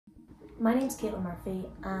My name's Caitlin Murphy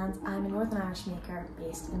and I'm a Northern Irish maker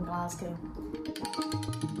based in Glasgow.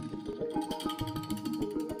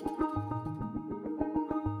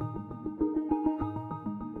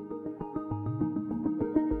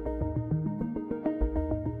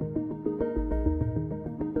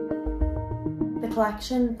 The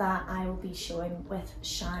collection that I will be showing with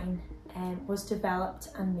Shine was developed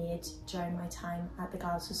and made during my time at the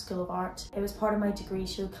Glasgow School of Art. It was part of my degree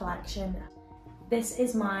show collection. This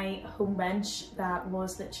is my home bench that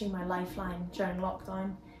was literally my lifeline during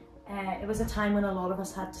lockdown. It was a time when a lot of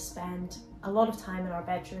us had to spend a lot of time in our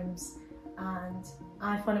bedrooms, and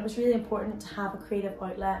I found it was really important to have a creative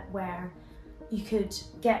outlet where you could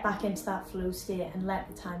get back into that flow state and let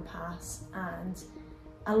the time pass. And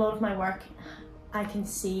a lot of my work I can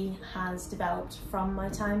see has developed from my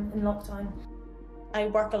time in lockdown. I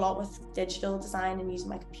work a lot with digital design and using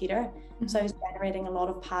my computer, so I was generating a lot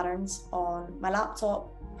of patterns on my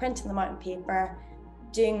laptop, printing them out on paper,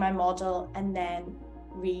 doing my model and then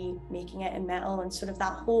remaking it in metal, and sort of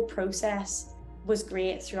that whole process was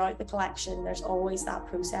great throughout the collection. There's always that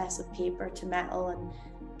process of paper to metal and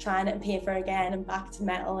trying it in paper again and back to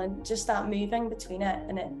metal, and just that moving between it,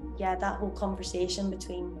 and that whole conversation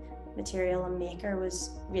between material and maker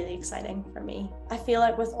was really exciting for me. I feel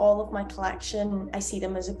like with all of my collection, I see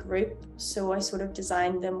them as a group, so I sort of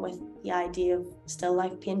designed them with the idea of still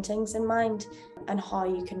life paintings in mind and how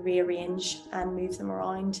you can rearrange and move them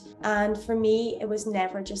around. And for me, it was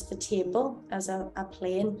never just the table as a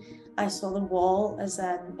plane. I saw the wall as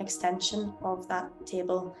an extension of that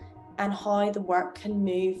table, and how the work can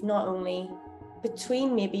move not only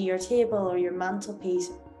between maybe your table or your mantelpiece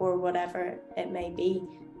or whatever it may be,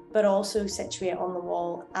 but also situate on the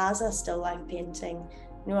wall as a still life painting.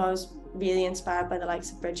 You know, I was really inspired by the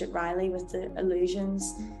likes of Bridget Riley with the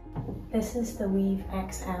illusions. This is the Weave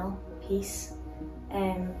XL piece.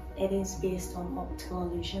 It is based on optical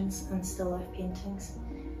illusions and still life paintings.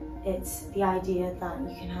 It's the idea that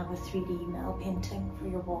you can have a 3D metal painting for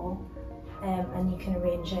your wall, and you can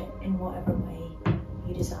arrange it in whatever way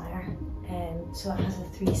you desire. So it has a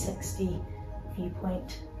 360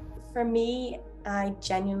 viewpoint. For me, I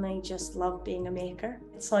genuinely just love being a maker.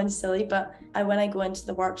 It sounds silly, but when I go into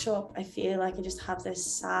the workshop, I feel like I just have this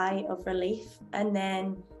sigh of relief, and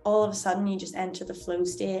then all of a sudden you just enter the flow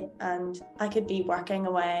state, and I could be working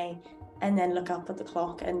away and then look up at the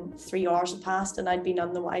clock and 3 hours have passed and I'd be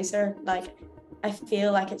none the wiser. Like, I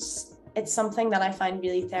feel like it's something that I find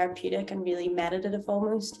really therapeutic and really meditative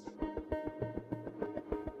almost.